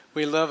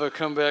We love a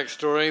comeback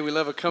story. We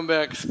love a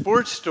comeback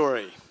sports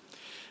story.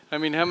 I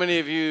mean, how many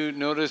of you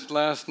noticed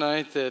last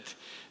night that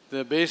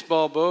the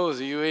baseball Bows,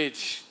 the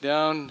UH,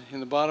 down in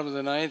the bottom of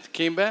the ninth,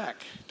 came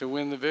back to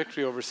win the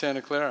victory over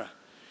Santa Clara?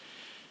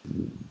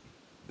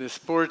 The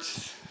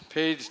sports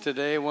page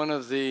today, one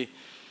of the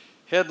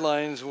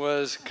headlines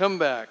was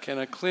 "Comeback and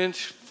a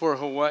Clinch for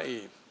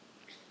Hawaii."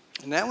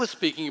 And that was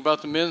speaking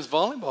about the men's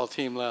volleyball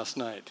team last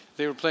night.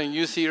 They were playing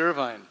UC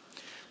Irvine.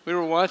 We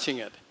were watching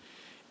it.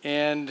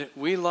 And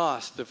we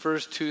lost the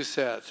first two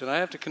sets. And I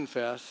have to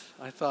confess,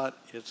 I thought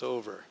it's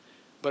over.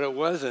 But it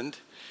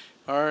wasn't.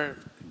 Our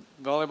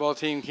volleyball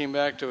team came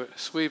back to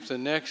sweep the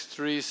next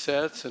three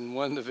sets and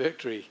won the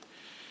victory.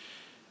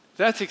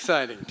 That's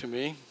exciting to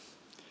me.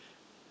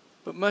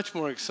 But much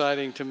more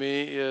exciting to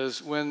me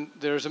is when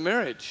there's a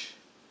marriage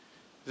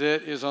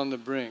that is on the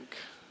brink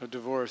of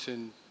divorce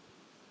and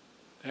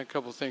that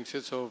couple thinks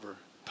it's over,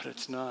 but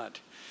it's not.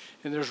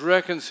 And there's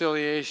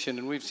reconciliation,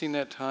 and we've seen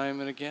that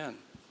time and again.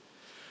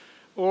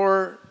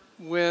 Or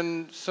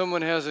when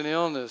someone has an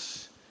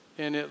illness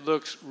and it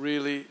looks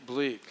really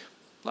bleak,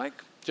 like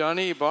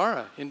Johnny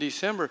Ibarra in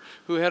December,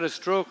 who had a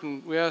stroke,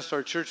 and we asked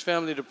our church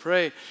family to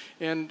pray,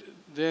 and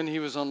then he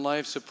was on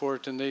life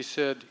support, and they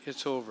said,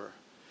 it's over.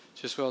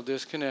 Just well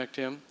disconnect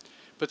him.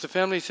 But the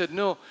family said,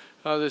 no,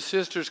 the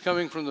sister's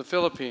coming from the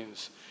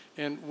Philippines,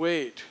 and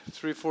wait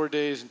 3-4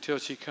 days until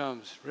she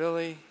comes.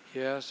 Really?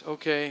 Yes,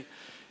 okay.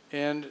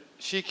 And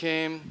she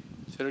came,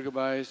 said her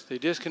goodbyes, they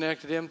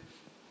disconnected him,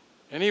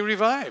 and he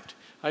revived.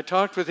 I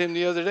talked with him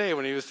the other day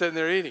when he was sitting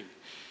there eating.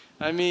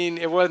 I mean,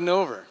 it wasn't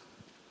over.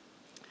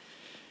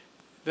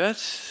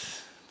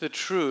 That's the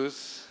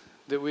truth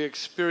that we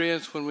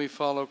experience when we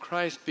follow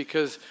Christ,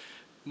 because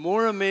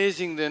more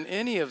amazing than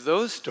any of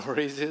those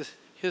stories is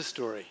his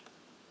story.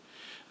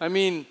 I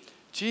mean,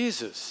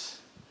 Jesus,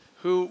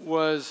 who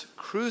was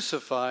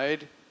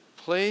crucified,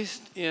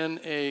 placed in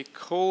a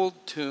cold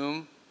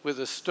tomb with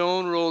a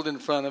stone rolled in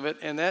front of it,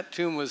 and that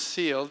tomb was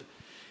sealed.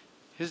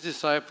 His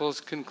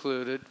disciples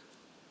concluded,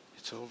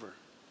 it's over.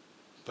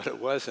 But it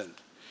wasn't.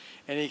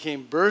 And he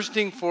came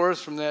bursting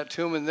forth from that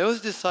tomb, and those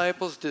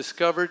disciples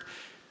discovered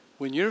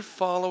when you're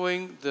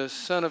following the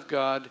Son of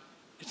God,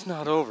 it's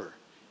not over,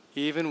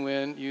 even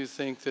when you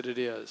think that it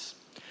is.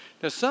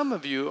 Now, some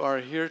of you are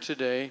here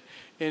today,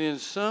 and in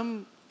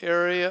some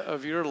area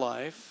of your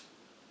life,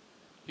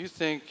 you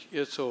think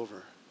it's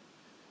over.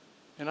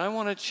 And I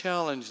want to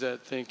challenge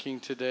that thinking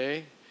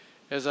today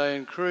as I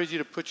encourage you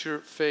to put your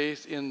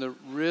faith in the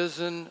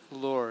risen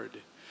Lord,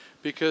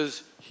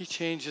 because he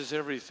changes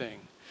everything.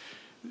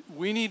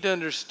 We need to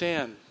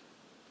understand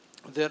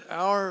that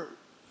our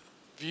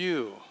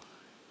view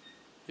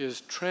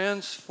is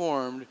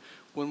transformed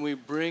when we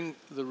bring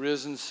the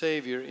risen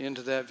Savior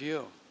into that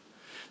view.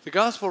 The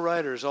gospel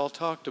writers all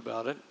talked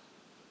about it.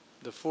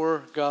 The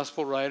 4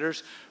 gospel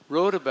writers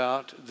wrote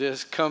about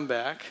this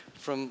comeback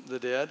from the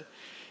dead.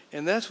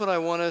 And that's what I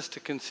want us to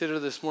consider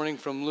this morning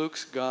from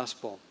Luke's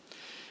gospel.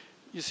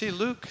 You see,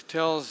 Luke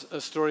tells a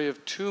story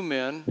of 2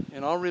 men,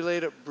 and I'll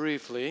relate it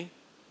briefly,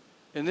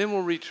 and then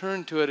we'll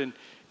return to it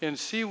and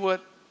see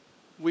what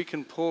we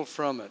can pull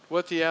from it,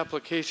 what the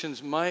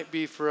applications might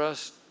be for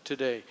us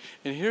today.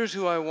 And here's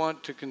who I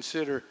want to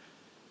consider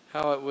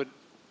how it would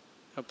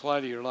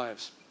apply to your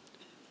lives.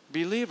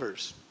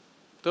 Believers.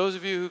 Those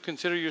of you who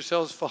consider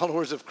yourselves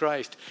followers of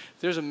Christ,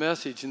 there's a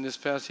message in this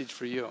passage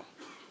for you.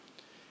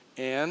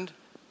 And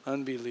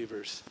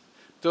unbelievers.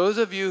 Those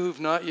of you who've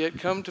not yet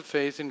come to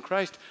faith in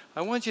Christ,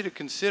 I want you to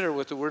consider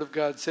what the Word of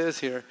God says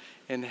here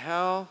and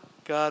how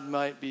God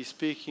might be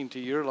speaking to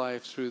your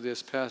life through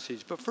this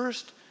passage. But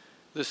first,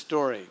 the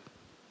story.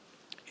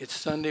 It's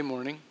Sunday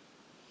morning.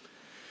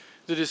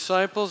 The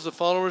disciples, the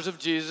followers of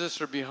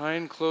Jesus, are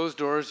behind closed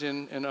doors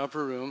in an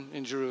upper room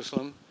in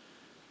Jerusalem.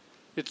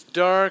 It's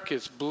dark,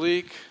 it's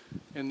bleak,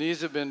 and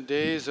these have been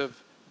days of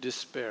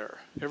despair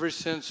ever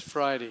since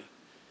Friday.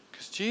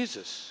 Because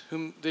Jesus,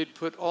 whom they'd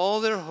put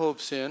all their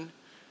hopes in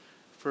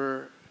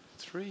for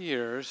 3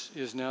 years,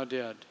 is now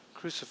dead,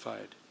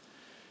 crucified,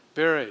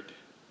 buried.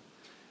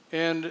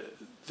 And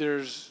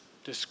there's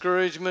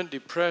discouragement,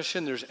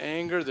 depression, there's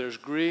anger, there's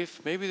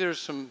grief. Maybe there's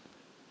some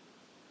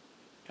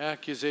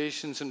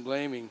accusations and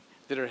blaming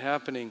that are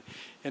happening.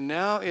 And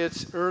now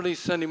it's early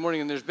Sunday morning,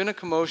 and there's been a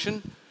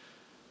commotion.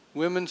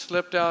 Women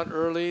slipped out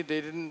early.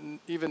 They didn't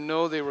even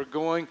know they were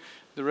going,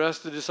 the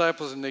rest of the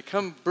disciples, and they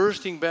come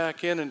bursting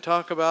back in and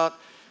talk about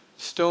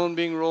stone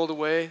being rolled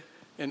away,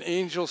 an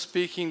angel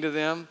speaking to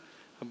them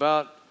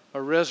about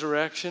a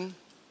resurrection.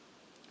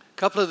 A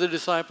couple of the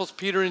disciples,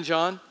 Peter and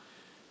John,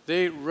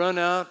 they run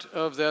out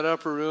of that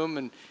upper room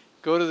and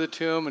go to the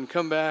tomb and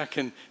come back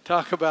and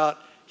talk about,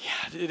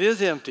 yeah, it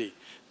is empty.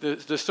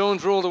 The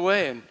stone's rolled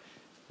away, and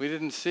we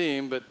didn't see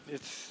him, but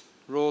it's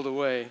rolled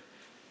away.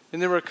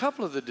 And there were a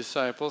couple of the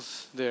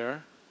disciples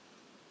there,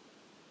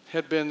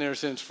 had been there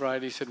since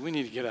Friday, said, we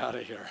need to get out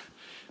of here.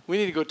 We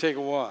need to go take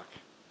a walk.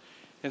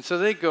 And so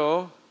they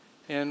go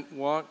and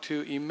walk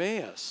to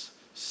Emmaus,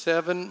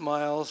 7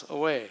 miles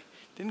away.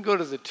 Didn't go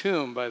to the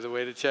tomb, by the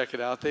way, to check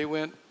it out. They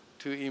went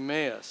to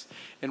Emmaus.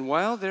 And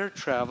while they're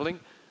traveling,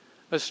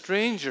 a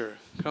stranger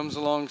comes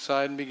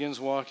alongside and begins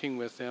walking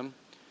with them.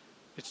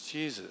 It's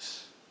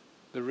Jesus,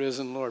 the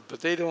risen Lord,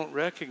 but they don't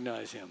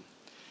recognize him.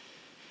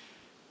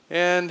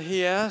 And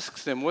he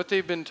asks them what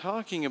they've been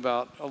talking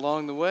about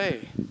along the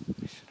way.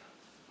 He said,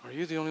 "Are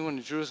you the only one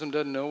in Jerusalem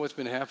doesn't know what's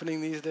been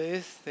happening these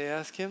days?" They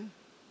ask him.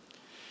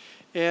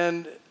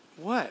 And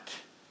what?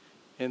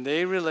 And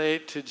they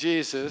relate to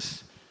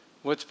Jesus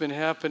what's been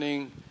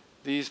happening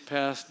these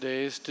past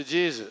days to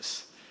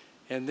Jesus.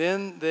 And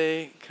then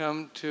they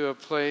come to a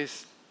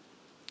place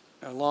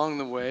along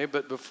the way,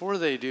 but before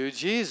they do,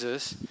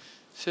 Jesus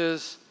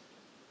says,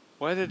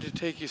 "Why did it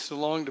take you so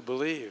long to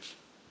believe?"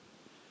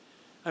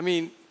 I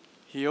mean,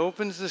 he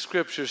opens the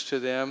scriptures to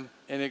them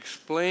and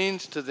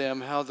explains to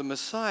them how the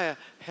Messiah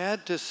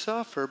had to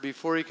suffer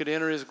before he could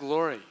enter his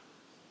glory.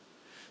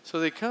 So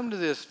they come to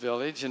this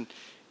village, and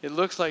it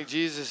looks like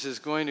Jesus is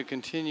going to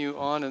continue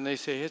on, and they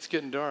say, "It's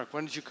getting dark.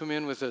 Why don't you come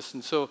in with us?"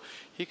 And so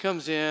he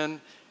comes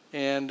in,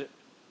 and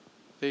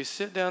they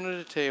sit down at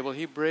a table.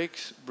 He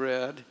breaks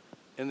bread,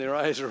 and their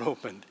eyes are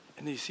opened.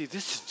 And they see,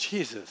 this is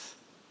Jesus.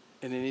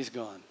 And then he's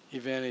gone. He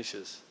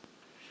vanishes.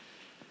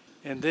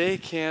 And they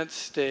can't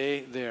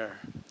stay there.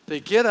 They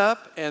get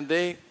up and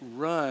they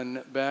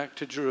run back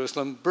to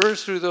Jerusalem,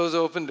 burst through those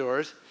open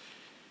doors,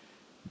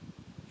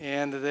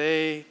 and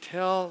they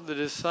tell the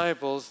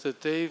disciples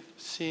that they've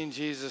seen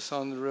Jesus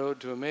on the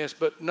road to Emmaus,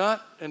 but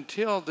not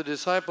until the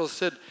disciples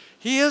said,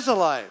 "He is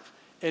alive,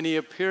 and he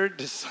appeared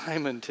to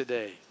Simon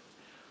today."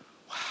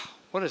 Wow,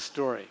 what a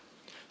story.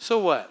 So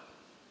what?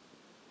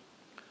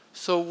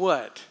 So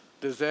what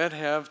does that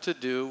have to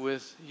do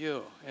with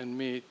you and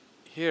me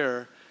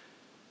here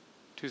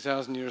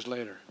 2,000 years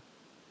later?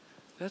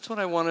 That's what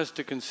I want us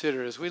to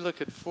consider as we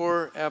look at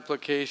 4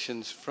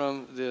 applications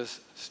from this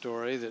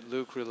story that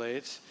Luke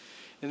relates.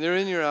 And they're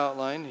in your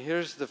outline.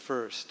 Here's the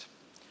first.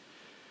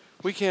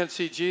 We can't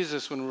see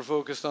Jesus when we're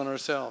focused on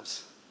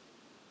ourselves.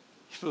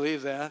 You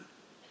believe that?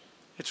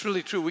 It's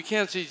really true. We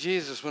can't see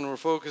Jesus when we're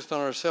focused on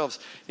ourselves.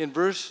 In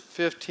verse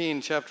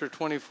 15, chapter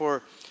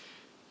 24,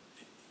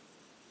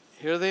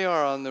 here they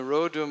are on the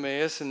road to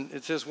Emmaus, and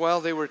it says,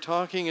 while they were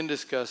talking and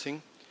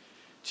discussing,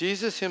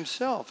 Jesus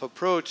himself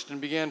approached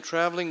and began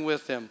traveling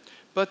with them,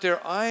 but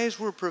their eyes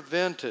were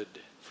prevented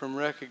from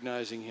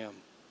recognizing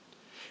him.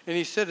 And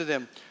he said to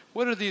them,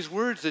 "What are these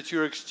words that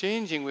you're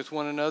exchanging with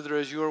one another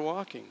as you are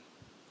walking?"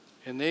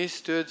 And they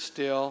stood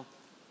still,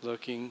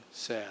 looking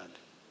sad.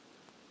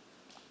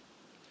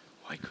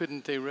 Why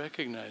couldn't they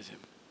recognize him?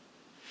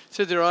 It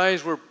said their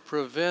eyes were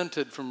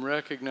prevented from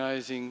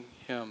recognizing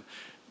him.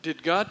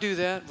 Did God do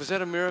that? Was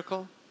that a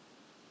miracle?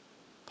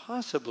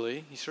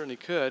 Possibly. He certainly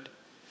could.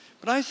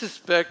 But I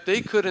suspect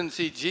they couldn't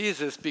see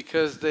Jesus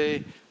because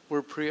they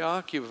were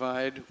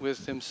preoccupied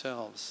with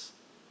themselves.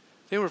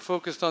 They were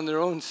focused on their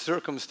own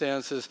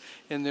circumstances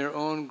and their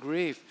own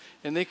grief,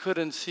 and they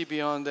couldn't see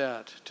beyond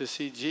that to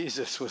see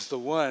Jesus was the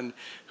one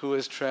who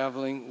was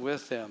traveling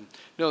with them.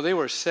 No, they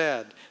were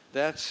sad.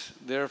 That's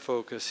their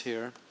focus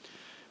here.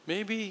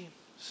 Maybe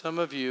some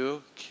of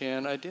you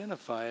can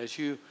identify as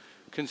you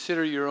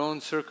consider your own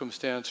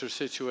circumstance or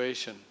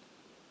situation.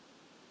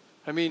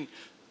 I mean,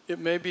 it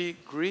may be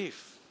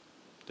grief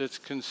that's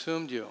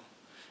consumed you.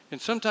 And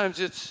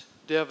sometimes it's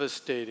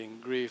devastating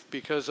grief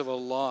because of a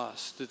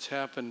loss that's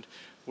happened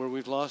where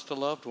we've lost a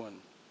loved one.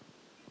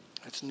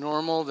 That's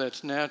normal,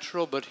 that's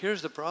natural, but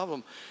here's the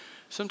problem.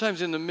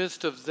 Sometimes in the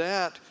midst of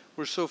that,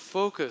 we're so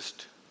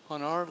focused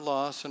on our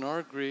loss and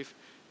our grief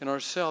and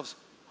ourselves,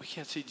 we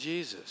can't see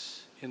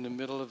Jesus in the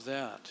middle of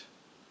that.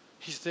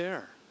 He's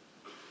there,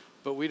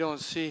 but we don't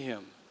see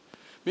him.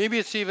 Maybe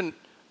it's even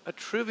a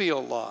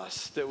trivial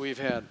loss that we've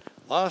had.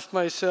 Lost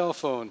my cell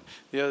phone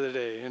the other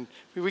day, and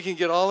we can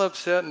get all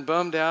upset and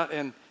bummed out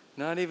and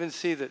not even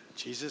see that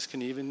Jesus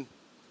can even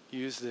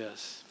use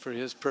this for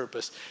his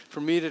purpose, for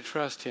me to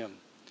trust him.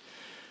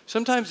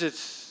 Sometimes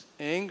it's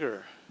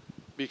anger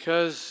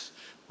because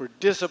we're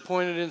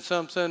disappointed in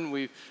something,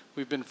 we've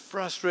been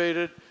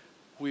frustrated,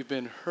 we've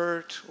been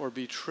hurt or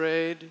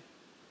betrayed,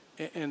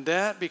 and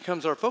that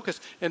becomes our focus.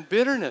 And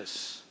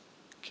bitterness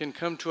can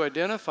come to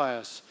identify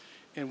us,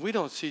 and we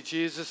don't see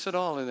Jesus at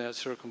all in that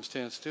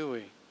circumstance, do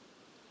we?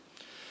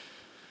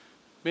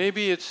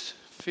 Maybe it's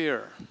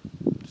fear.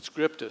 It's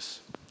gripped us.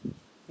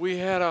 We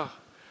had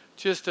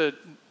just a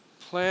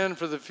plan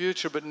for the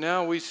future, but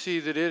now we see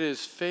that it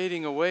is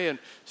fading away and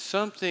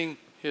something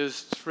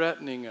is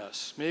threatening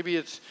us. Maybe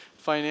it's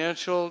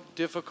financial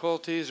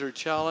difficulties or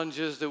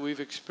challenges that we've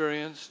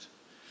experienced.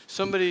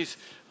 Somebody's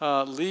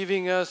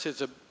leaving us. It's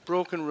a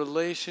broken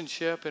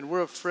relationship, and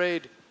we're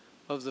afraid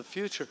of the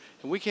future.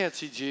 And we can't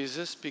see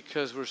Jesus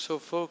because we're so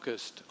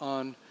focused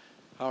on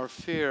our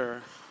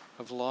fear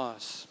of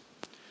loss.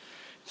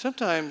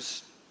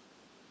 Sometimes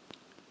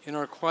in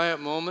our quiet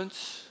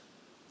moments,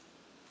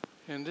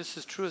 and this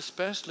is true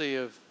especially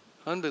of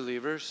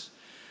unbelievers,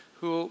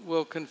 who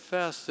will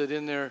confess that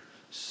in their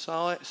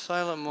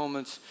silent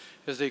moments,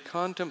 as they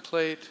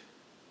contemplate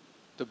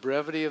the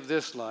brevity of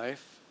this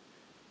life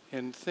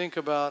and think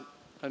about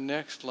a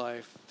next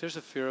life, there's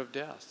a fear of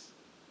death.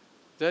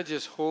 That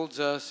just holds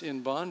us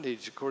in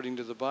bondage according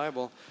to the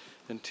Bible.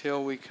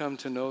 until we come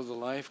to know the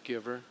life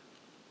giver.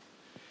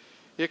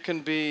 It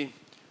can be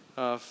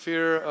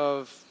fear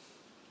of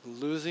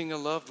losing a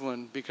loved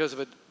one because of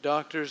a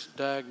doctor's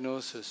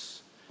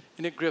diagnosis.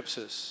 And it grips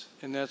us.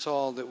 And that's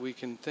all that we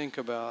can think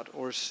about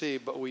or see.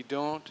 But we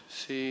don't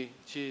see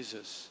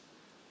Jesus.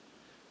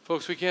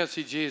 Folks, we can't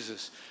see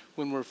Jesus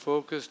when we're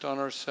focused on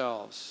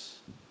ourselves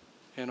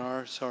and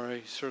our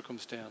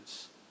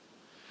circumstance.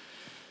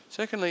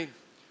 Secondly,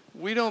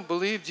 we don't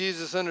believe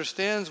Jesus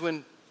understands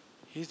when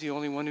he's the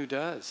only one who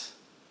does.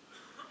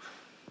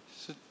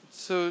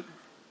 So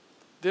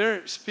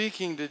they're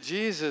speaking to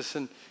Jesus,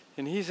 and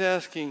he's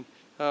asking,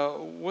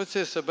 what's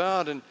this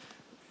about? And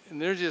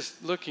they're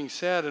just looking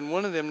sad. And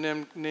one of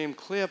them named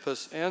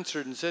Cleopas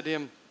answered and said to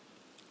him,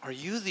 are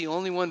you the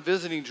only one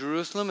visiting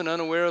Jerusalem and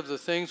unaware of the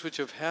things which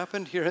have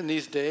happened here in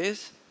these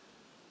days?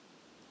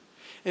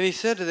 And he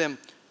said to them,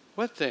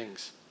 what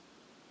things?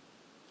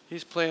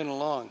 He's playing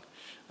along.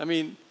 I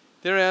mean,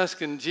 they're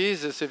asking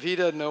Jesus if he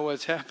doesn't know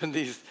what's happened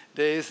these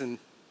days, and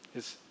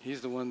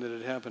he's the one that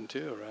it happened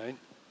to, right?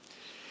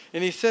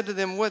 And he said to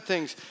them, what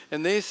things?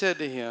 And they said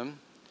to him,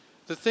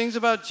 the things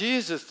about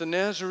Jesus, the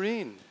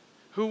Nazarene,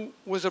 who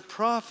was a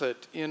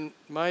prophet in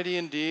mighty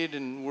in deed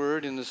and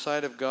word in the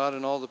sight of God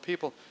and all the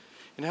people,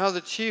 and how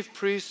the chief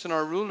priests and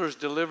our rulers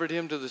delivered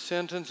him to the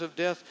sentence of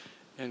death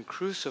and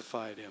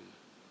crucified him.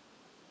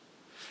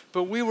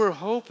 But we were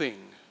hoping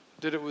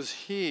that it was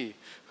he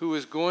who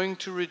was going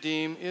to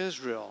redeem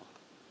Israel.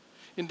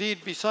 Indeed,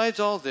 besides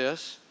all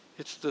this,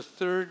 it's the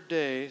third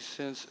day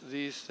since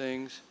these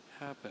things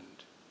happened.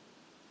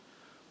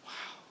 Wow.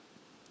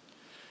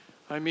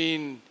 I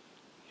mean,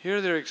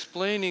 here they're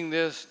explaining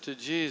this to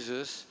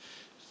Jesus,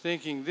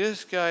 thinking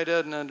this guy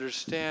doesn't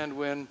understand,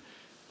 when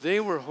they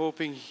were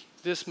hoping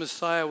this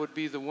Messiah would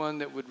be the one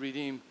that would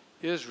redeem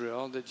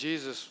Israel, that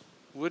Jesus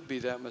would be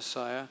that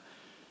Messiah.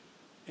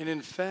 And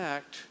in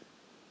fact,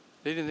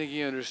 they didn't think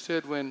he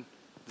understood when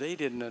they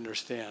didn't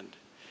understand.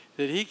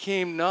 That he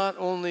came not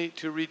only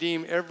to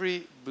redeem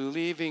every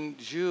believing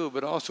Jew,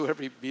 but also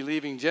every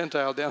believing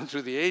Gentile down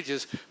through the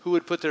ages who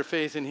would put their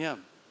faith in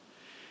him.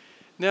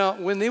 Now,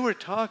 when they were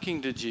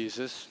talking to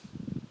Jesus,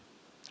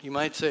 you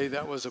might say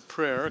that was a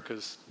prayer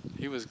because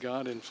he was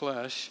God in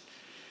flesh.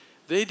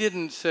 They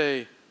didn't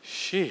say,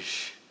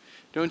 sheesh,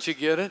 don't you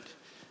get it?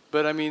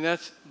 But I mean,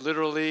 that's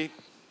literally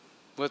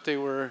what they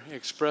were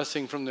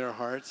expressing from their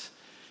hearts.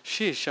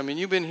 Sheesh, I mean,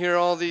 you've been here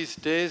all these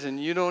days and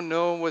you don't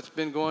know what's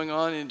been going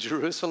on in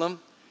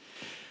Jerusalem.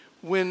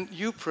 When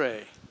you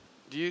pray,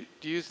 do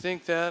you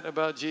think that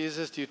about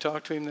Jesus? Do you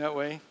talk to him that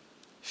way?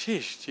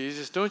 Sheesh,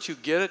 Jesus, don't you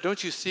get it?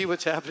 Don't you see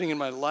what's happening in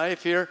my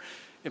life here?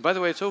 And by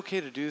the way, it's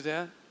okay to do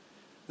that.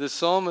 The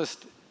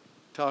psalmist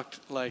talked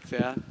like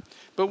that,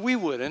 but we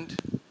wouldn't.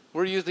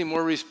 We're usually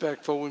more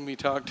respectful when we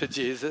talk to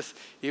Jesus,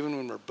 even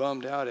when we're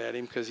bummed out at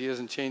him because he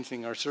isn't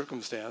changing our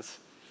circumstance.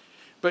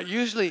 But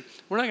usually,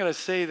 we're not going to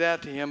say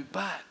that to him,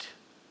 but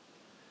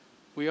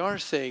we are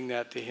saying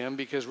that to him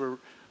because we're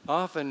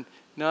often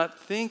not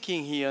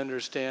thinking he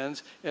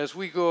understands as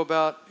we go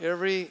about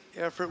every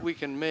effort we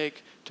can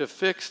make to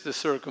fix the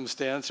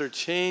circumstance or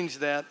change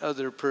that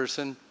other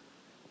person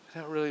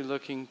without really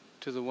looking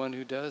to the one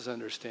who does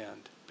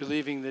understand,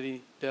 believing that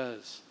he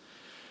does.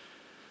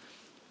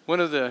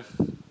 One of the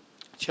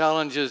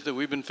challenges that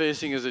we've been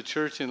facing as a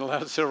church in the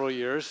last several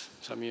years,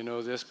 some of you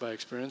know this by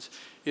experience,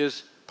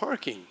 is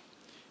parking.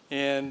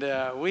 And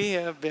we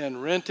have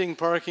been renting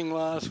parking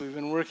lots. We've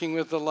been working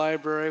with the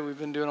library. We've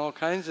been doing all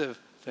kinds of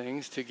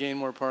things to gain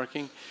more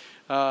parking.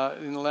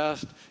 In the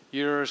last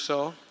year or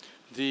so,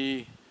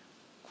 the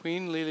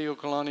Queen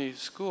Liliuokalani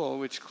School,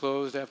 which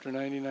closed after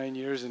 99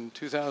 years in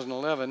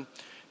 2011,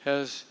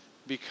 has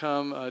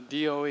become a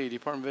DOE,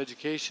 Department of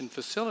Education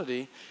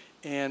facility.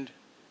 And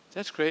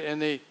that's great.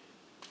 And they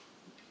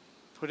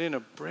put in a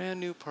brand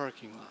new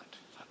parking lot.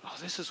 Oh,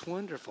 this is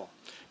wonderful.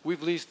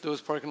 We've leased those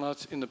parking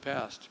lots in the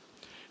past.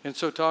 And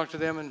so talk to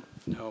them and,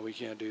 no, we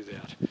can't do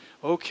that.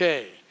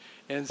 Okay.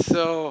 And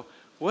so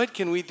what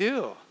can we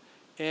do?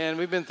 And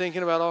we've been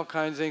thinking about all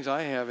kinds of things.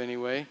 I have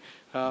anyway.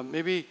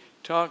 Maybe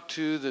talk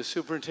to the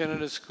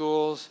superintendent of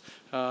schools,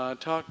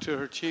 talk to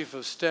her chief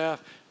of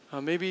staff,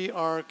 maybe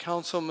our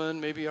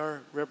councilman, maybe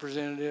our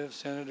representative,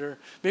 senator,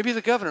 maybe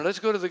the governor. Let's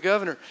go to the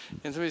governor.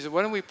 And somebody said,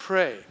 why don't we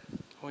pray?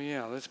 Oh,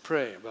 yeah, let's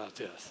pray about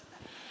this.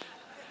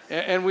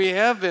 And we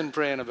have been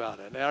praying about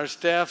it. Our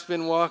staff's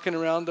been walking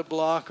around the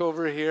block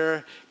over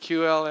here,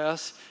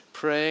 QLS,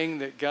 praying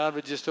that God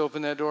would just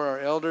open that door. Our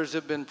elders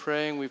have been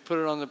praying. We put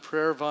it on the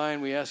prayer vine.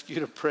 We ask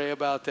you to pray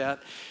about that.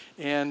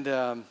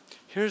 And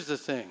here's the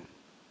thing.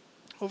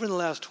 Over the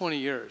last 20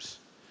 years,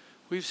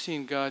 we've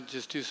seen God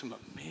just do some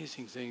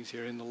amazing things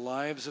here in the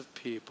lives of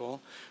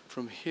people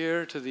from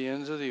here to the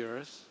ends of the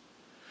earth.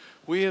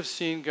 We have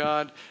seen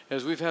God,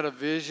 as we've had a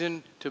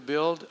vision to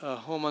build a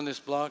home on this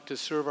block to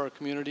serve our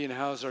community and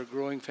house our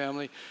growing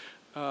family,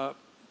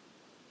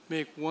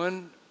 make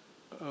one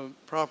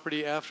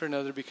property after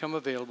another become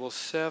available.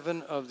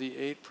 7 of the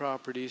 8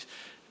 properties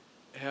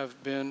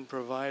have been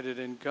provided,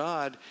 and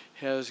God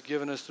has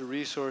given us the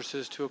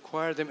resources to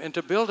acquire them and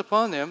to build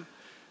upon them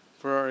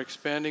for our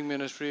expanding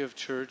ministry of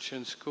church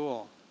and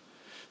school.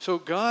 So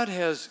God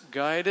has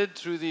guided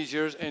through these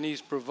years, and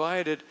He's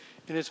provided,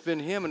 and it's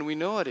been Him, and we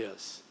know it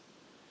is.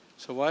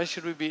 So why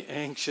should we be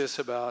anxious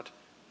about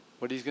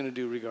what He's going to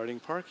do regarding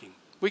parking?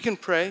 We can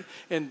pray,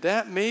 and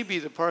that may be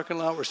the parking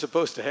lot we're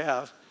supposed to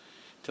have,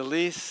 to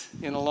lease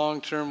in a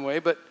long-term way.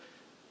 But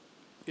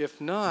if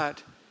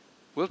not,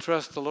 we'll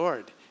trust the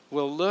Lord.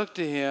 We'll look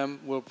to Him,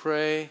 we'll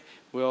pray,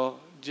 we'll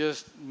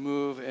just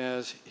move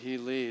as He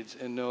leads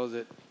and know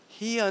that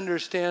He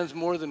understands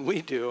more than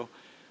we do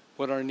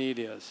what our need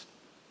is.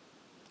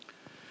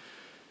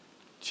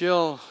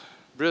 Jill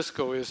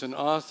Briscoe is an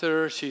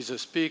author, she's a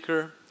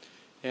speaker,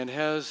 and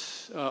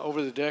has,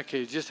 over the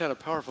decades, just had a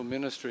powerful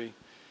ministry.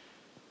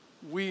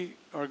 We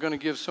are going to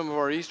give some of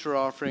our Easter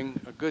offering,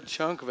 a good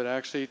chunk of it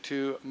actually,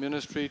 to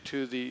ministry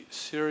to the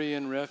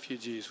Syrian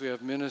refugees. We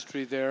have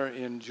ministry there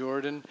in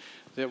Jordan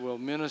that will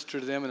minister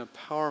to them in a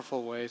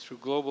powerful way through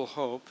Global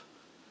Hope.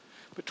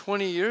 But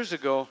 20 years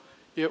ago,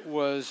 it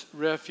was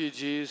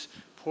refugees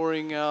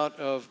pouring out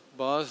of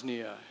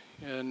Bosnia.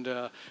 And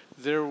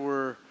there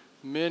were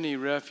many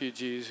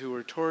refugees who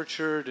were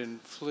tortured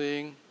and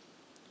fleeing.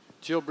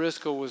 Jill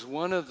Briscoe was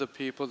one of the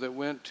people that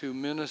went to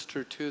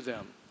minister to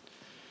them.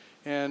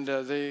 And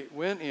they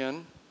went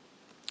in,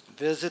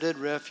 visited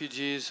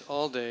refugees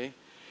all day,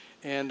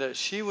 and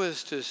she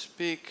was to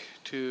speak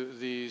to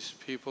these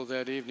people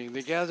that evening.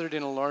 They gathered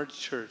in a large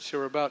church. There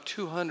were about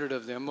 200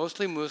 of them,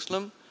 mostly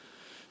Muslim,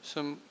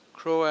 some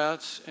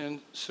Croats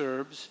and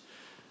Serbs.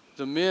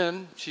 The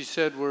men, she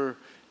said, were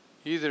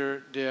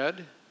either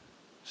dead,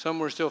 some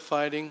were still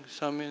fighting,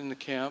 some in the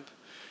camp.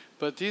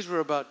 But these were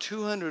about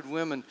 200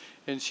 women,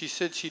 and she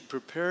said she'd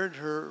prepared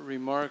her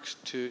remarks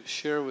to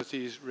share with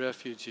these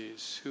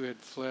refugees who had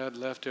fled,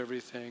 left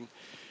everything.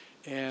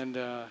 And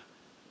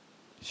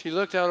she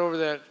looked out over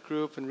that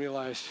group and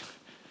realized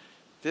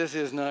this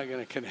is not going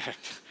to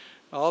connect.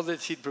 All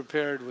that she'd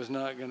prepared was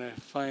not going to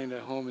find a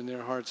home in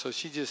their hearts. So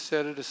she just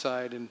set it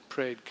aside and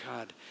prayed,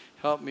 God,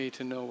 help me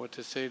to know what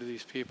to say to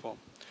these people.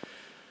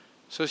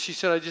 So she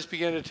said, I just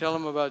began to tell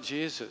them about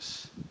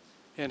Jesus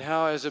and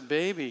how as a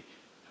baby,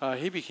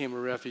 he became a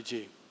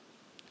refugee.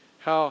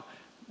 How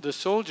the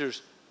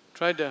soldiers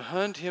tried to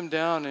hunt him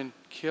down and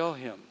kill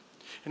him.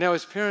 And how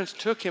his parents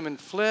took him and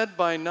fled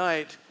by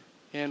night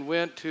and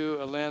went to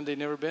a land they'd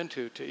never been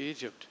to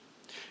Egypt.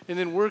 And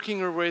then working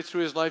her way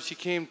through his life, she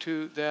came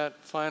to that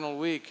final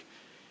week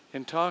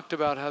and talked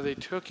about how they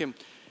took him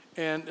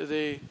and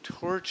they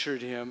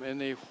tortured him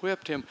and they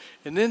whipped him.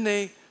 And then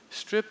they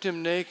stripped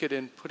him naked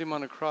and put him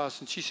on a cross.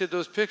 And she said,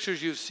 those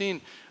pictures you've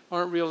seen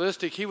aren't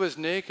realistic. He was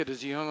naked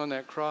as he hung on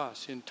that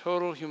cross in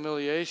total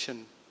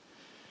humiliation.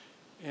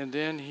 And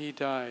then he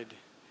died.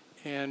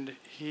 And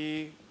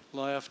he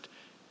left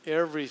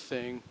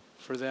everything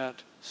for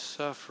that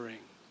suffering.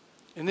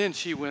 And then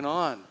she went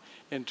on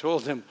and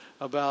told them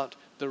about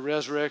the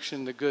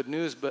resurrection, the good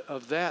news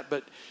of that.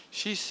 But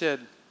she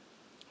said,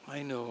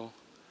 I know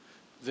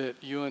that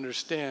you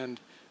understand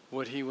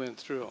what he went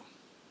through.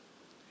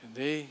 And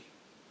they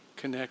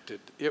connected.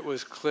 It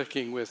was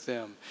clicking with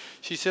them.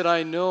 She said,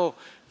 I know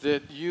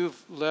that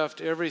you've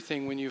left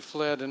everything when you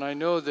fled, and I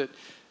know that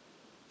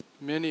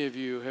many of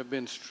you have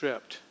been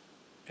stripped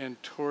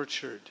and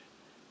tortured,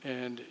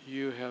 and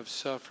you have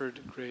suffered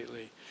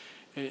greatly.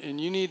 And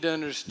you need to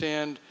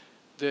understand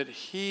that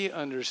he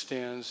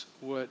understands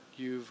what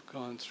you've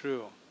gone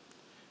through.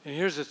 And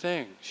here's the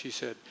thing, she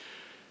said,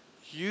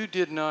 you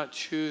did not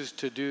choose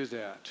to do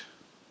that.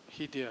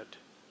 He did.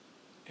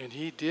 And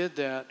he did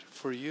that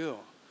for you,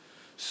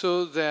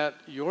 so that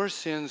your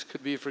sins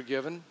could be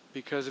forgiven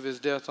because of his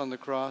death on the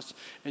cross,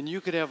 and you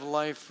could have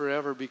life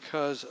forever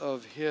because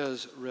of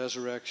his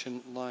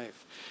resurrection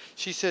life.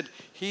 She said,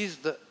 he's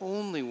the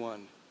only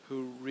one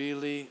who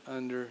really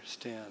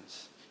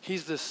understands.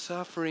 He's the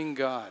suffering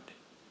God.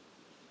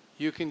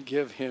 You can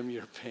give him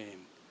your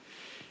pain.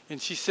 And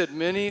she said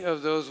many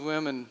of those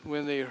women,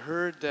 when they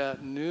heard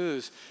that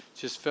news,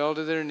 just fell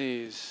to their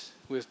knees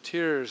with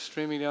tears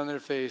streaming down their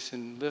face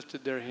and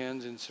lifted their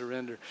hands in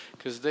surrender,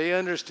 because they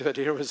understood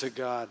here was a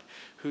God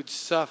who'd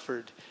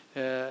suffered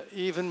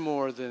even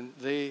more than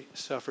they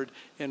suffered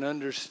and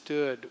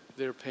understood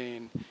their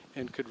pain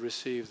and could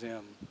receive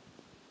them.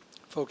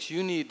 Folks,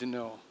 you need to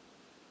know,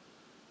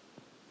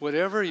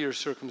 whatever your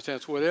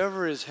circumstance,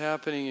 whatever is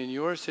happening in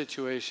your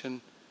situation,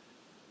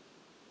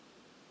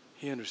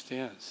 he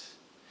understands.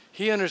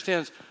 He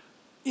understands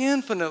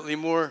infinitely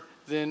more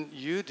than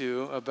you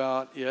do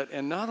about it.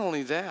 And not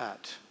only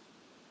that,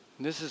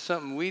 and this is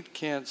something we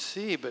can't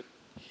see, but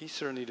he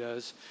certainly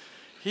does.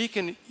 He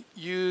can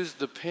use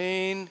the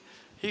pain,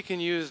 he can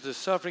use the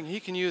suffering, he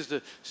can use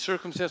the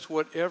circumstance,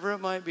 whatever it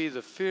might be,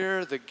 the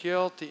fear, the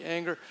guilt, the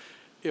anger,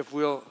 if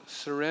we'll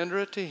surrender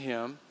it to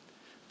him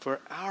for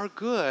our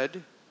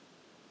good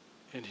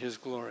and his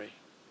glory.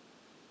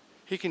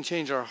 He can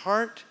change our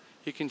heart,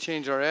 he can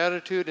change our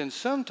attitude, and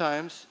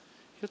sometimes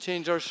he'll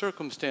change our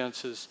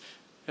circumstances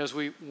as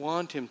we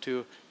want him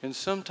to, and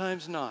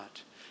sometimes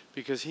not,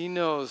 because he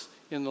knows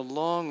in the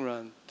long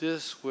run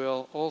this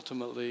will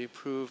ultimately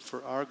prove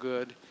for our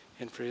good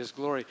and for his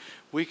glory.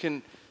 We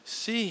can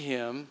see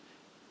him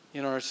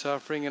in our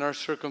suffering, in our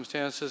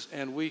circumstances,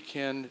 and we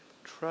can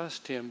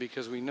trust him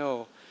because we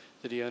know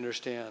that he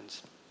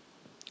understands.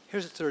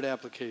 Here's a third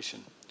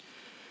application.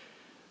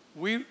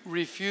 We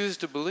refuse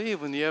to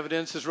believe when the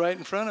evidence is right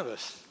in front of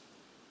us.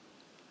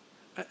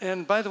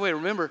 And by the way,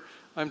 remember,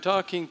 I'm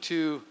talking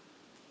to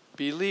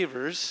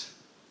believers,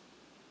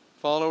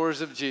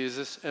 followers of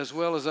Jesus, as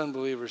well as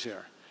unbelievers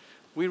here.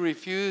 We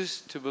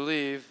refuse to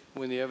believe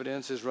when the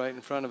evidence is right in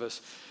front of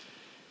us.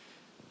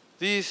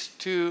 These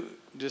two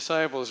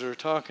disciples are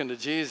talking to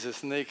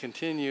Jesus, and they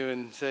continue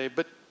and say,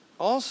 but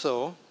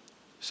also,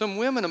 some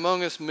women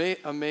among us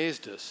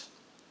amazed us.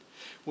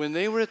 When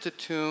they were at the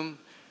tomb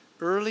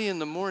early in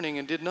the morning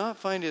and did not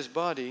find his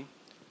body,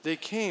 they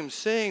came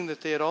saying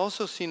that they had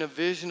also seen a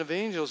vision of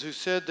angels who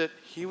said that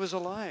he was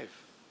alive.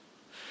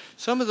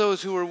 Some of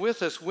those who were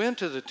with us went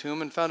to the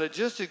tomb and found it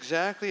just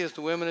exactly as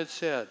the women had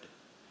said,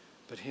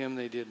 but him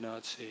they did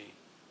not see.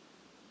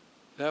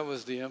 That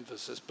was the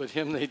emphasis, but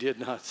him they did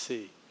not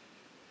see.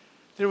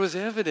 There was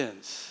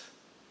evidence.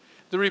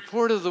 The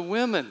report of the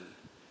women.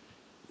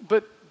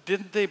 But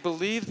didn't they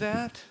believe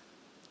that?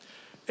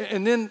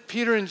 And then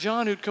Peter and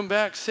John, who'd come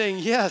back saying,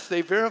 yes,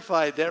 they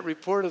verified that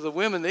report of the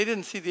women. They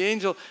didn't see the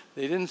angel.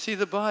 They didn't see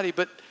the body.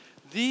 But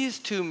these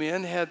two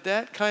men had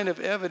that kind of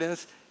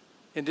evidence.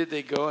 And did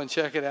they go and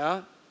check it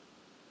out?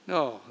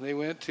 No, they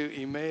went to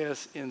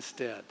Emmaus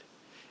instead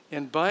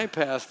and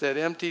bypassed that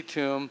empty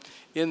tomb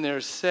in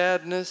their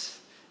sadness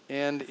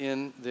and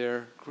in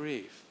their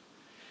grief.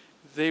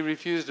 They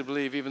refused to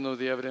believe even though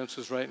the evidence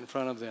was right in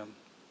front of them.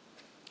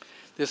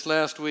 This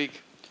last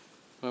week,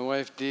 my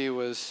wife Dee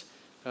was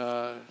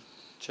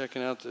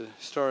checking out the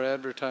Star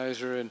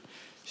Advertiser, and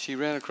she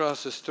ran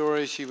across a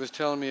story she was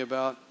telling me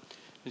about,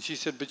 and she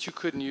said, but you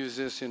couldn't use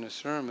this in a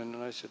sermon.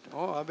 And I said,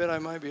 oh, I bet I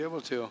might be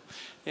able to.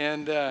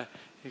 And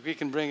if we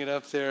can bring it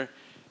up there,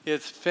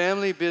 it's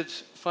Family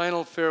Bids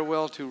Final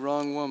Farewell to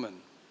Wrong Woman.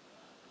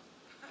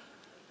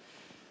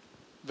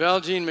 Val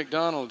Jean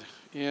McDonald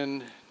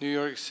in New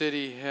York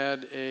City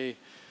had a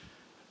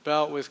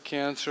bout with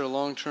cancer, a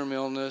long-term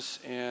illness,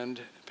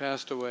 and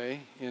passed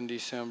away in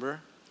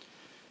December.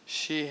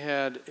 She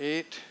had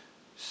 8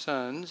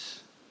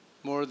 sons,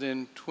 more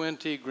than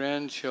 20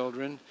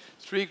 grandchildren,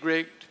 3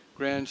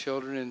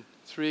 great-grandchildren, and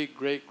 3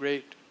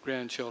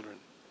 great-great-grandchildren.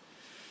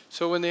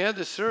 So when they had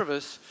the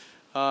service,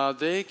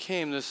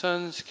 the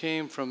sons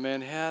came from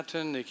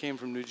Manhattan, they came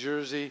from New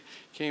Jersey,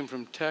 came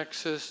from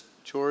Texas,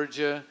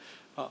 Georgia,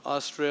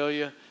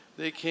 Australia.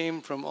 They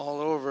came from all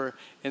over,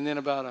 and then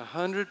about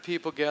 100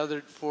 people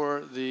gathered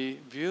for the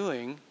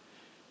viewing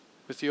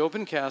with the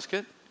open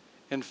casket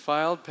and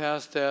filed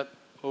past that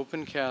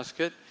open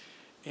casket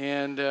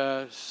and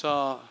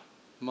saw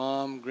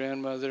Mom,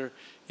 grandmother,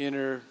 in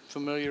her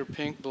familiar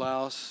pink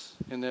blouse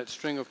and that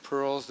string of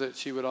pearls that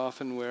she would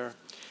often wear.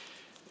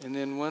 And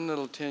then one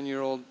little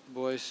 10-year-old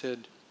boy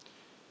said,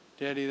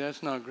 Daddy,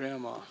 that's not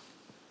Grandma.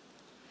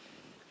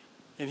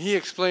 And he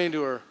explained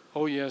to her,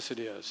 oh, yes, it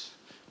is.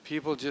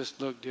 People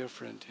just look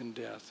different in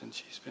death, and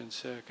she's been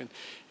sick.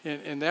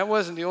 And that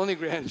wasn't the only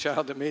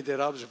grandchild that made that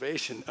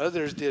observation.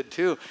 Others did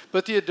too.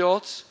 But the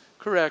adults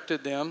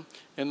corrected them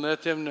and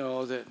let them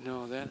know that,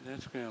 no,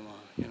 that's Grandma.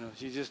 You know,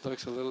 she just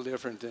looks a little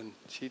different than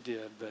she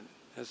did, but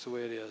that's the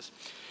way it is.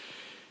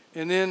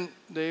 And then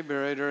they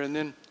buried her, and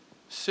then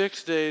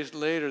 6 days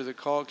later, the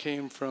call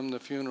came from the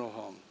funeral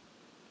home.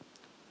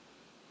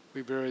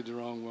 We buried the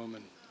wrong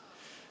woman.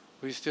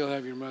 We still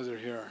have your mother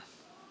here.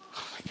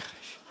 Oh, my gosh.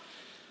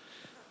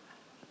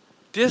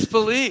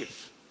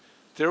 Disbelief.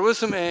 There was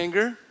some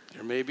anger.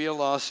 There may be a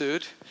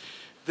lawsuit.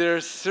 There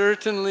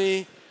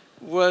certainly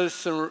were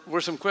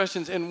some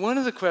questions. And one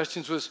of the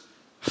questions was,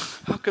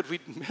 how could we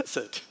miss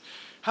it?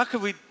 How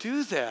could we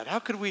do that? How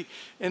could we?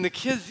 And the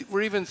kids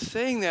were even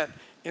saying that,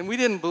 and we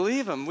didn't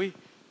believe them. We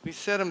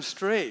set them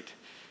straight.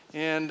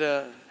 And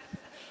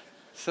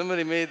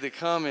somebody made the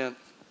comment,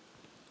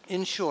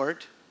 in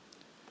short,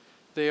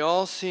 they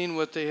all seen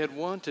what they had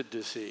wanted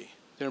to see,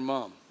 their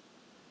mom.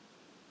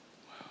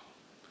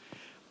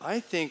 I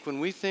think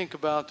when we think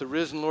about the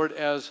risen Lord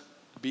as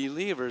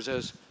believers,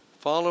 as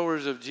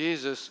followers of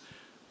Jesus,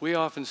 we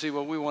often see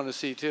what we want to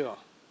see too.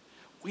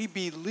 We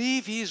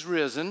believe he's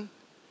risen,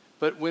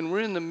 but when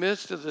we're in the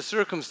midst of the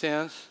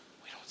circumstance,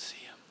 we don't see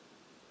him.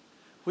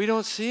 We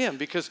don't see him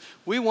because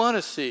we want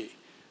to see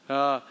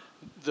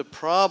the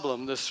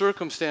problem, the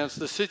circumstance,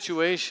 the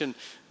situation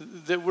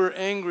that we're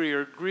angry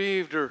or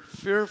grieved or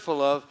fearful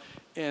of,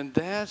 and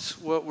that's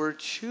what we're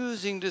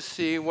choosing to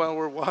see while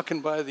we're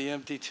walking by the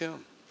empty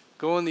tomb.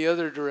 Go in the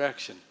other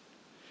direction.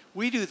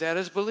 We do that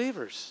as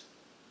believers.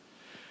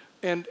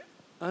 And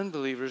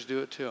unbelievers do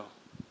it too.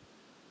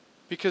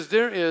 Because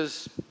there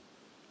is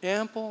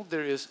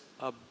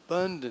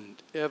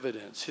abundant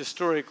evidence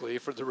historically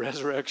for the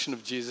resurrection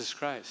of Jesus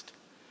Christ.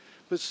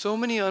 But so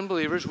many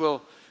unbelievers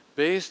will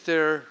base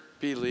their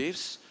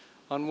beliefs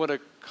on what a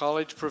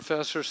college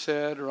professor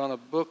said or on a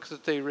book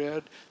that they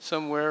read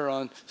somewhere,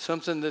 on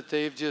something that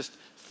they've just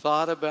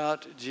thought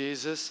about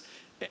Jesus,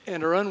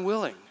 and are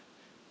unwilling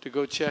to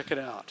go check it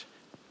out,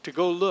 to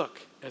go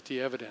look at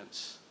the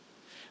evidence.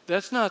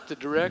 that's not the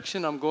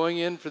direction I'm going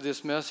in for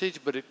this message,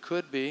 but it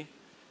could be.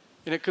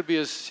 And it could be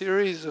a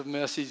series of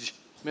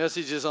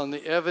messages on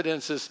the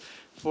evidences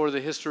for the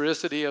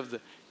historicity of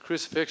the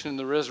crucifixion and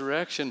the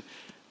resurrection.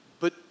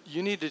 But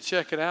you need to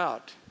check it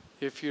out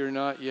if you're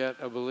not yet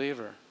a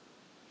believer.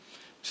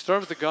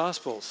 Start with the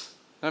Gospels.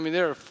 I mean,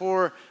 there are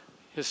 4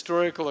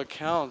 historical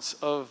accounts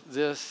of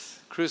this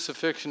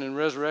crucifixion and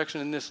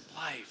resurrection and this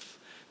life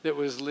that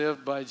was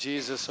lived by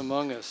Jesus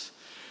among us.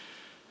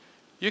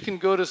 You can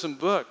go to some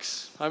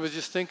books. I was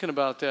just thinking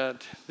about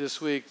that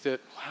this week,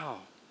 that, wow,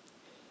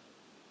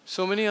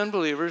 so many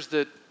unbelievers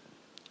that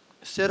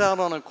set out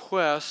on a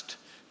quest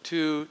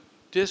to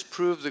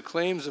disprove the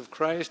claims of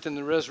Christ and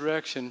the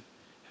resurrection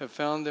have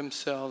found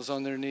themselves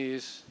on their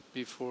knees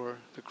before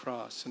the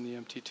cross and the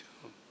empty tomb.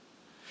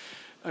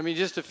 I mean,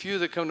 just a few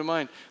that come to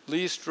mind.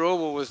 Lee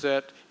Strobel was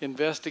that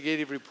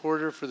investigative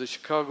reporter for the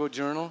Chicago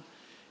Journal,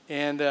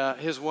 and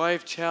his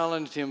wife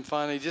challenged him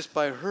finally, just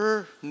by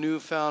her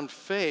newfound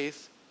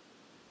faith,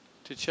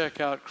 to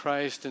check out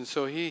Christ. And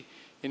so he,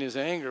 in his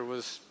anger,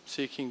 was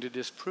seeking to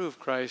disprove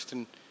Christ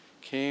and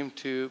came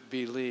to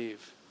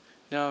believe.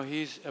 Now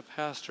he's a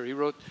pastor. He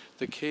wrote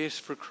The Case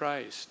for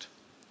Christ.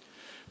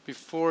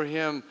 Before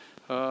him,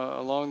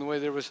 along the way,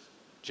 there was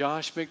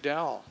Josh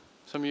McDowell.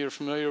 Some of you are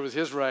familiar with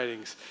his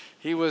writings.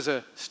 He was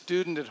a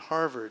student at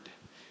Harvard.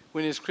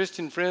 When his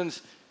Christian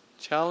friends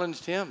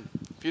challenged him,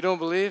 if you don't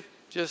believe,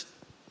 just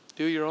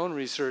do your own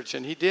research.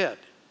 And he did.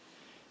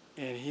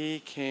 And he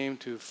came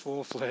to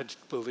full-fledged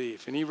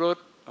belief. And he wrote,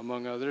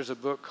 among others, a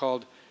book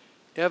called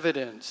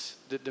Evidence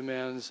That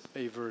Demands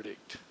a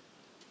Verdict.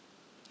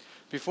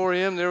 Before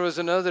him, there was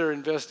another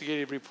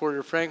investigative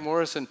reporter, Frank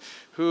Morrison,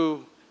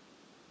 who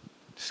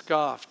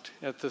scoffed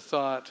at the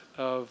thought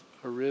of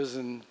a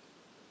risen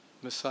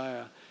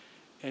Messiah.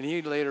 And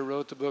he later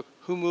wrote the book,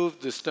 Who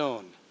Moved the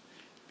Stone?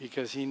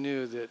 Because he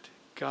knew that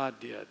God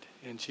did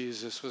and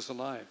Jesus was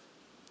alive.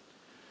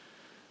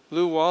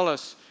 Lew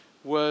Wallace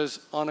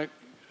was on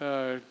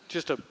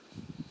just a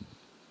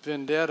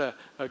vendetta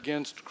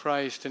against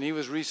Christ, and he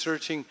was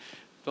researching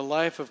the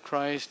life of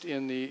Christ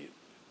in the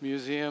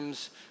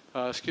museums,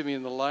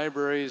 in the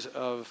libraries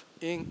of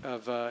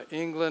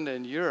England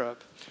and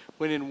Europe,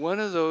 when in one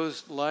of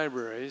those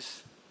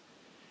libraries,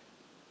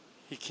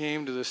 he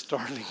came to the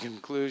startling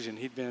conclusion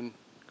he'd been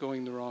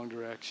going the wrong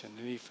direction,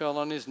 and he fell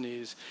on his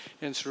knees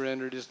and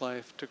surrendered his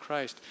life to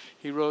Christ.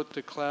 He wrote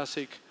the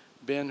classic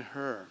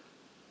Ben-Hur,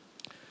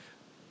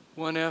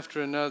 one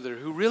after another,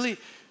 who really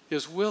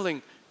is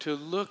willing to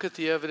look at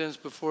the evidence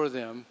before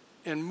them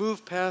and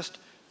move past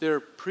their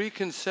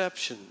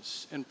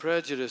preconceptions and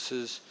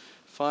prejudices,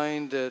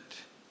 find that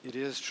it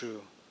is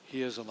true.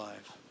 He is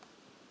alive.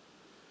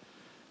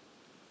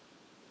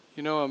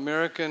 You know,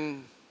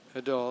 American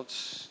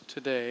adults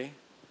today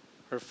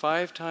are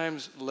 5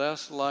 times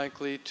less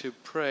likely to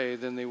pray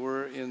than they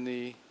were in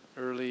the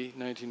early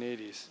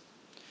 1980s.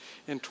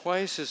 And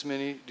twice as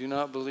many do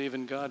not believe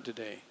in God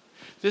today.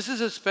 This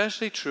is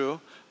especially true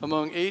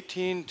among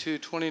 18 to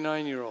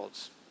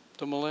 29-year-olds,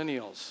 the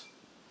millennials.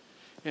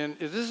 And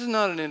this is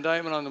not an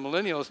indictment on the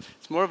millennials,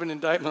 it's more of an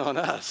indictment on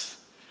us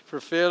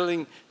for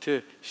failing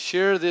to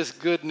share this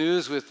good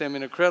news with them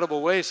in a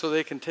credible way so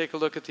they can take a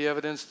look at the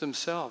evidence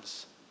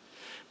themselves.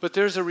 But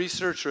there's a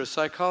researcher, a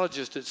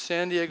psychologist at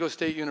San Diego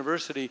State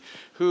University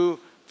who,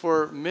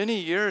 for many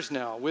years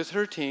now, with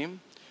her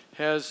team,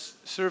 has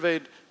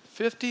surveyed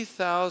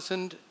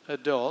 50,000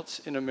 adults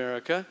in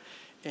America,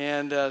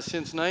 and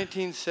since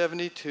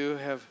 1972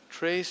 have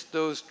traced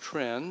those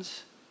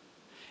trends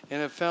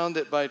and have found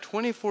that by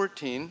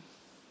 2014,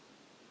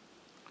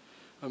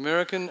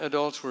 American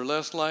adults were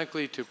less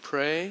likely to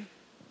pray,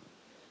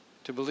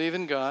 to believe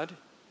in God,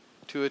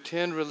 to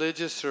attend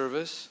religious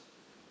service,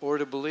 or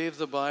to believe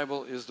the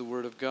Bible is the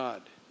Word of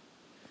God.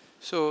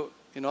 So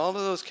in all of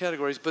those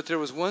categories, but there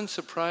was one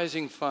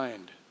surprising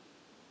find.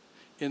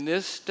 In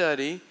this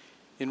study,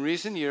 in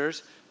recent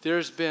years,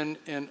 there's been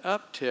an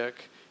uptick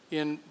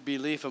in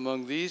belief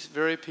among these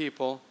very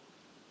people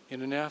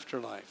in an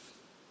afterlife.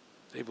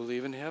 They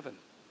believe in heaven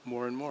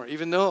more and more,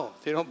 even though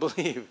they don't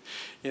believe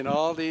in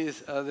all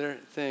these other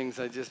things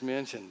I just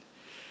mentioned.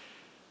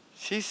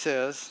 She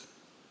says,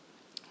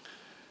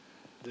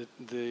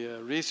 the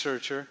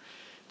researcher,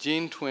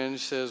 Jean Twenge,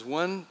 says,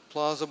 one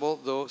plausible,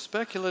 though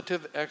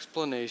speculative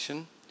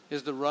explanation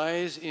is the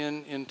rise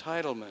in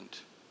entitlement,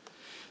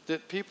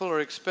 that people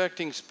are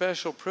expecting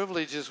special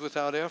privileges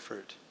without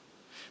effort.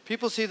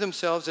 People see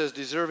themselves as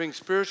deserving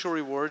spiritual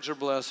rewards or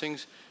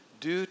blessings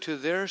due to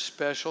their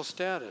special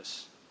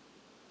status.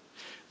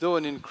 Though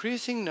an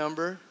increasing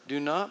number do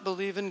not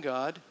believe in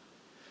God,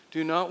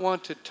 do not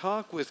want to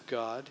talk with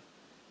God,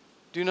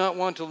 do not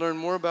want to learn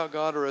more about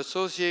God or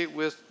associate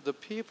with the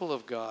people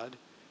of God,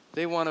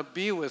 they want to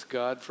be with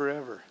God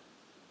forever.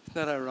 Isn't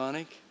that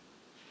ironic?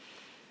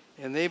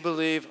 And they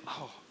believe,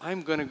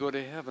 I'm going to go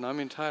to heaven. I'm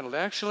entitled.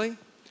 Actually,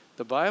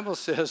 the Bible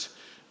says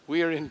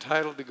we are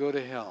entitled to go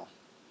to hell.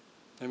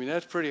 I mean,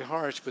 that's pretty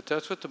harsh, but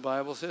that's what the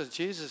Bible says.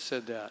 Jesus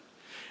said that.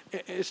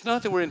 It's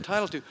not that we're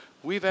entitled to.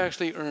 We've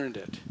actually earned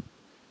it.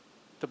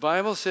 The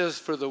Bible says,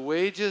 for the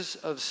wages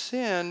of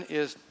sin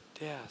is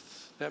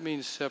death. That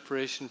means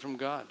separation from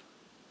God.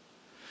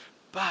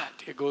 But,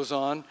 it goes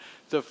on,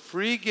 the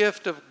free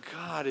gift of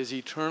God is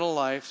eternal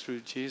life through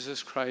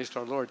Jesus Christ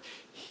our Lord.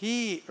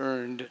 He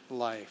earned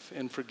life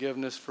and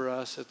forgiveness for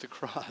us at the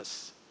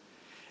cross.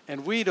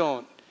 And we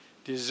don't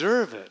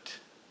deserve it,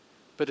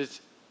 but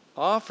it's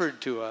offered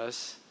to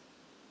us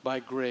by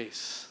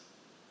grace.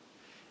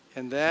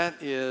 And that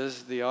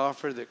is the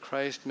offer that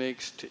Christ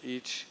makes to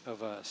each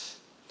of us.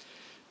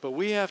 But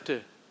we have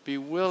to be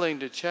willing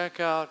to check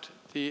out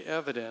the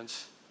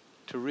evidence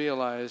to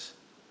realize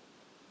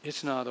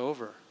it's not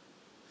over.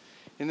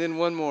 And then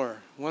one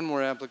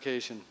more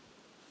application.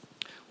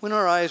 When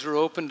our eyes are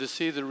open to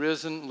see the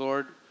risen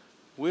Lord,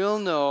 we'll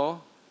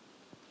know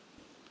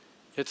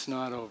it's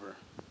not over.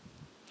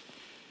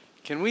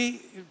 Can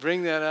we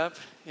bring that up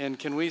and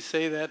can we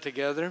say that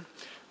together?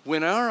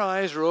 When our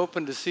eyes are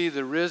open to see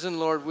the risen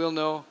Lord, we'll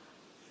know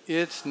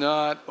it's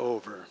not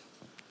over.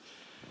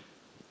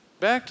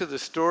 Back to the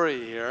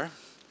story here.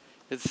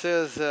 It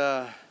says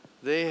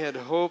they had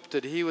hoped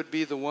that he would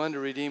be the one to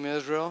redeem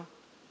Israel.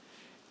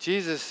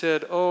 Jesus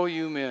said, "Oh,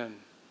 you men,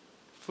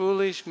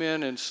 foolish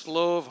men and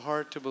slow of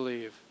heart to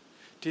believe.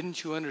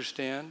 Didn't you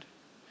understand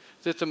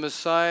that the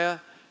Messiah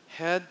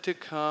had to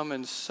come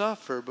and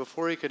suffer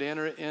before he could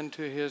enter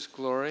into his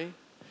glory?"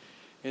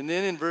 And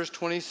then in verse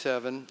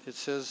 27, it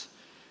says,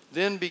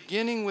 "Then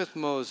beginning with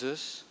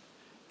Moses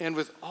and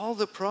with all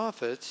the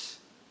prophets,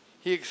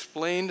 he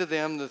explained to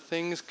them the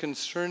things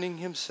concerning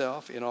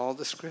himself in all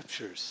the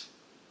scriptures."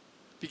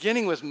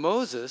 Beginning with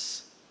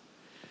Moses,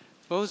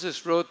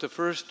 Moses wrote the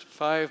first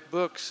 5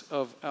 books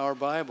of our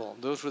Bible.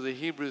 Those were the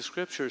Hebrew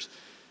scriptures: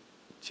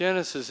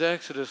 Genesis,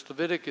 Exodus,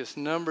 Leviticus,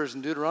 Numbers,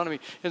 and Deuteronomy.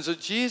 And so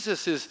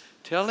Jesus is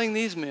telling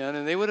these men,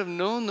 and they would have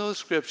known those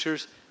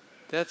scriptures,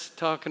 that's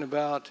talking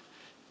about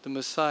the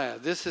Messiah.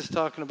 This is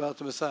talking about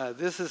the Messiah.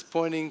 This is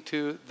pointing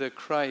to the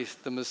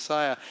Christ, the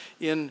Messiah,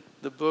 in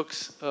the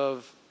books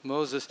of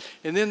Moses.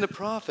 And then the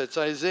prophets,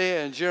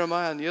 Isaiah and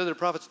Jeremiah and the other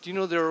prophets. Do you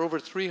know there are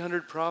over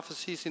 300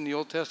 prophecies in the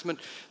Old Testament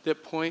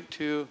that point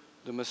to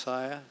the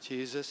Messiah,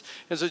 Jesus?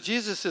 And so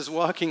Jesus is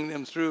walking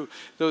them through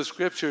those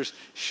scriptures,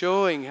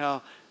 showing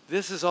how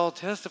this is all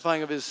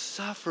testifying of his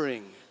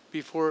suffering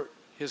before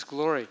his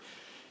glory.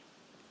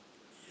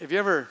 Have you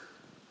ever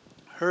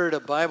heard a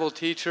Bible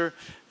teacher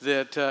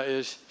that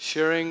is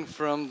sharing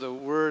from the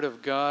Word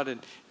of God,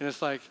 and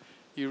it's like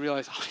you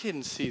realize, I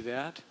didn't see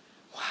that.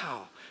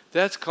 Wow.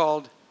 That's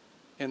called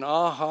an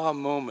aha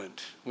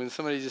moment, when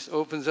somebody just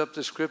opens up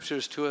the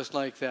scriptures to us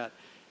like that.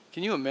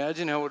 Can you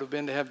imagine how it would have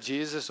been to have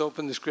Jesus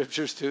open the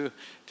scriptures to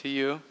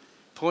you,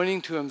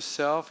 pointing to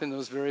himself in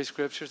those very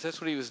scriptures? That's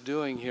what he was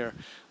doing here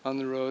on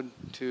the road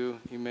to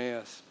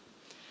Emmaus.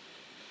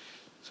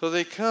 So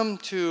they come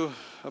to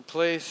a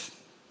place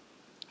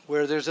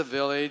where there's a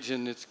village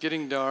and it's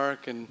getting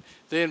dark, and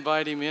they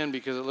invite him in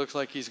because it looks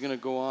like he's going to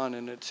go on.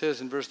 And it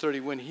says in verse 30,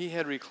 when he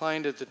had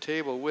reclined at the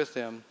table with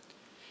them,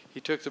 he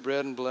took the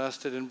bread and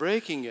blessed it, and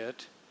breaking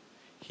it,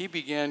 he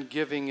began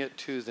giving it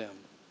to them.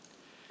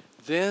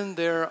 Then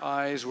their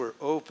eyes were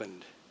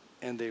opened,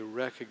 and they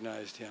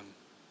recognized him,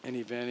 and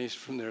he vanished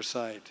from their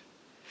sight.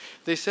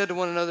 They said to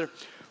one another,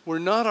 "Were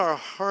not our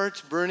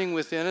hearts burning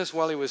within us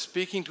while he was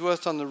speaking to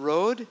us on the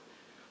road,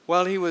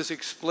 while he was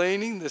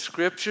explaining the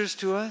scriptures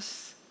to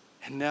us?"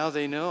 And now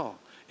they know.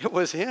 It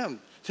was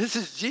him. This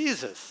is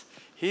Jesus.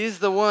 He's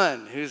the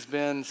one who's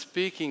been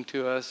speaking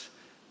to us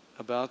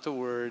about the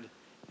word,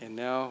 and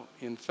now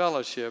in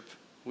fellowship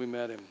we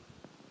met him.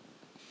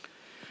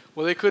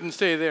 Well, they couldn't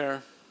stay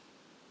there.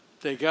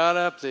 They got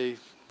up, they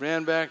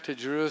ran back to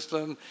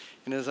Jerusalem,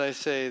 and as I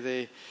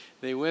say,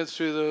 they went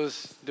through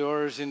those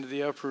doors into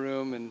the upper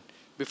room, and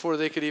before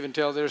they could even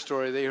tell their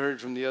story, they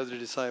heard from the other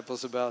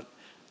disciples about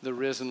the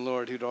risen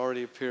Lord who'd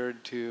already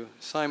appeared to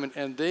Simon,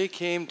 and they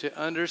came to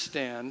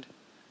understand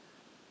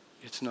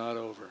it's not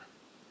over.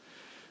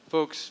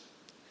 Folks,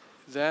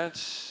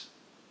 that's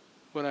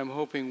what I'm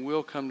hoping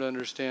we'll come to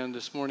understand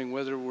this morning,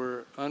 whether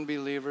we're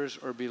unbelievers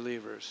or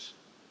believers.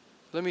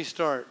 Let me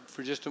start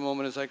for just a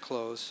moment as I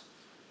close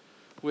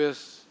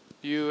with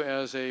you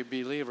as a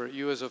believer,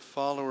 you as a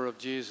follower of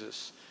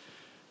Jesus,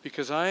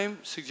 because I'm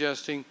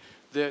suggesting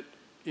that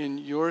in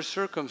your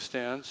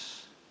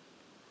circumstance,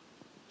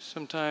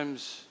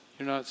 sometimes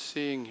you're not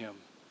seeing him.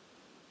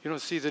 You don't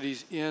see that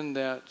he's in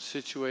that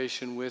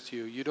situation with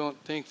you. You don't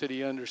think that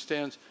he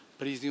understands,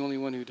 but he's the only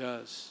one who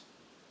does.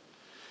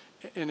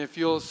 And if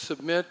you'll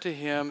submit to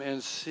him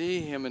and see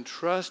him and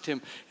trust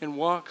him and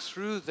walk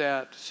through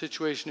that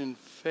situation in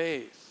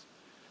faith,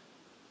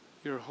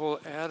 your whole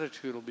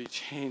attitude will be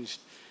changed,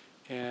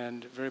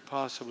 and very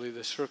possibly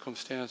the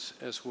circumstance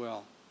as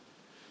well.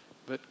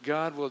 But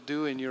God will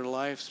do in your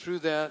life through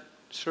that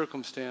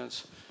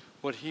circumstance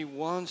what he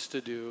wants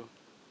to do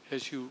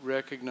as you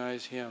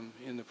recognize him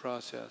in the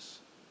process.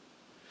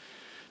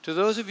 To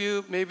those of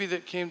you maybe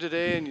that came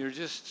today and you're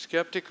just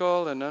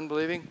skeptical and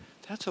unbelieving,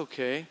 that's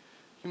okay.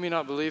 You may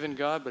not believe in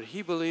God, but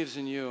he believes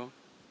in you,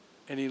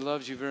 and he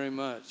loves you very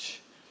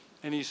much.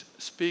 And he's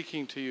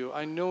speaking to you.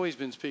 I know he's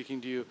been speaking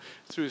to you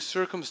through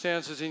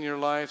circumstances in your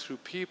life, through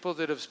people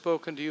that have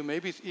spoken to you,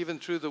 maybe even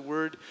through the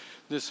word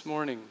this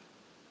morning,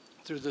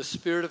 through the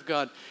Spirit of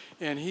God.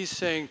 And he's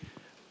saying,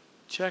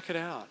 check it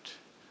out.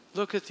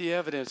 Look at the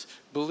evidence.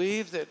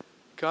 Believe that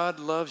God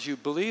loves you.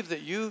 Believe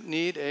that you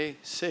need a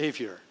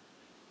Savior,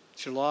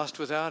 that you're lost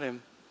without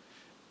him.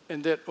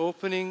 And that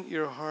opening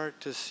your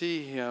heart to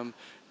see him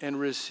and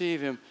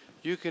receive him,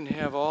 you can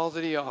have all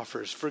that he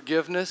offers.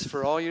 Forgiveness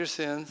for all your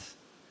sins.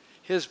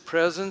 His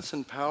presence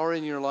and power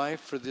in your life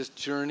for this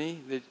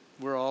journey that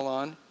we're all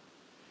on.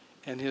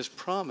 And his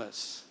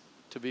promise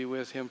to be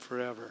with him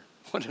forever.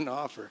 What an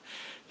offer.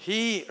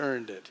 He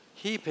earned it.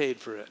 He paid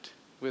for it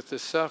with the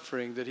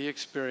suffering that he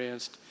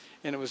experienced.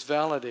 And it was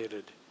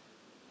validated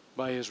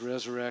by his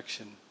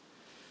resurrection.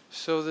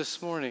 So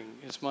this morning,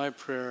 it's my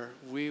prayer,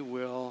 we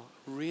will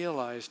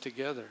realize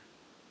together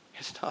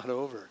it's not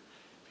over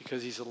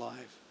because he's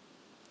alive.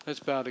 Let's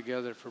bow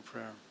together for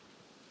prayer.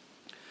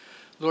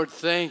 Lord,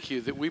 thank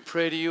you that we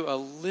pray to you a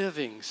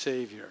living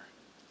Savior,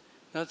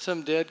 not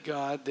some dead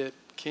God that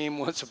came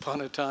once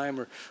upon a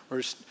time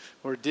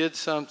or did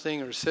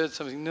something or said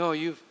something. No,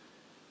 you've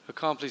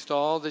accomplished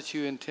all that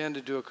you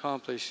intended to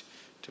accomplish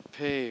to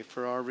pay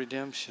for our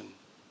redemption.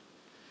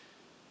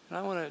 And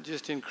I want to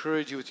just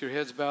encourage you with your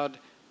heads bowed,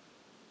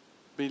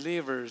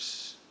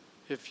 believers,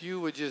 if you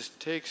would just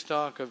take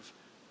stock of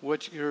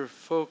what your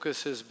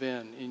focus has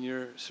been in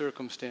your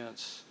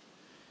circumstance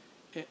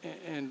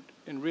and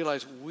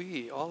realize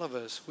all of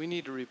us, we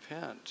need to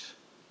repent,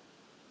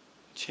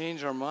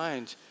 change our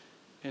minds,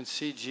 and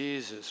see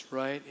Jesus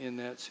right in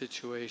that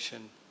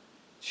situation.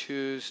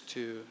 Choose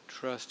to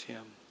trust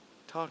him.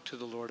 Talk to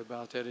the Lord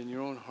about that in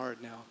your own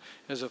heart now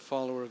as a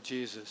follower of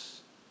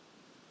Jesus.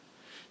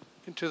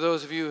 And to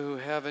those of you who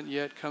haven't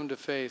yet come to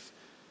faith,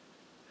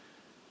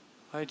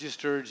 I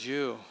just urge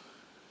you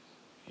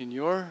in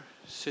your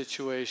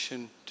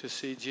situation to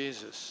see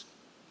Jesus.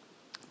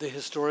 The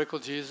historical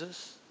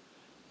Jesus,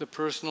 the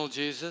personal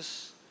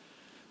Jesus,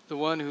 the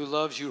one who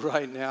loves you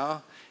right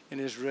now and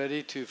is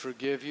ready to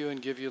forgive you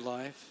and give you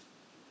life.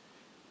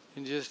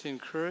 And just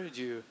encourage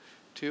you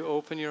to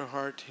open your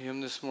heart to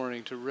him this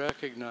morning, to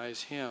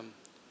recognize him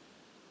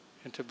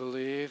and to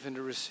believe and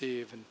to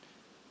receive. And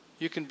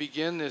you can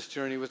begin this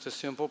journey with a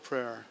simple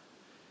prayer.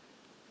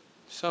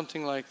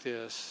 Something like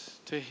this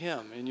to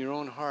him in your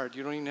own heart.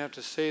 You don't even have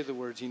to say the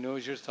words. He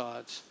knows your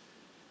thoughts.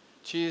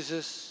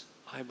 Jesus,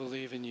 I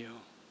believe in you.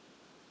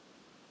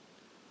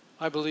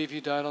 I believe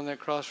you died on that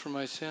cross for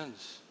my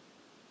sins.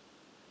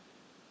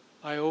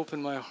 I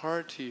open my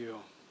heart to you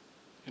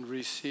and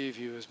receive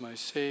you as my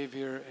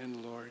Savior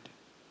and Lord.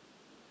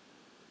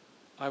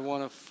 I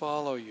want to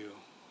follow you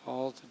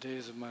all the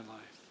days of my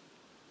life.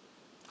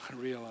 I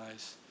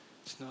realize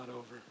it's not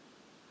over.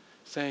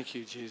 Thank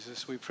you,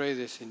 Jesus. We pray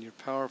this in your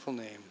powerful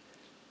name.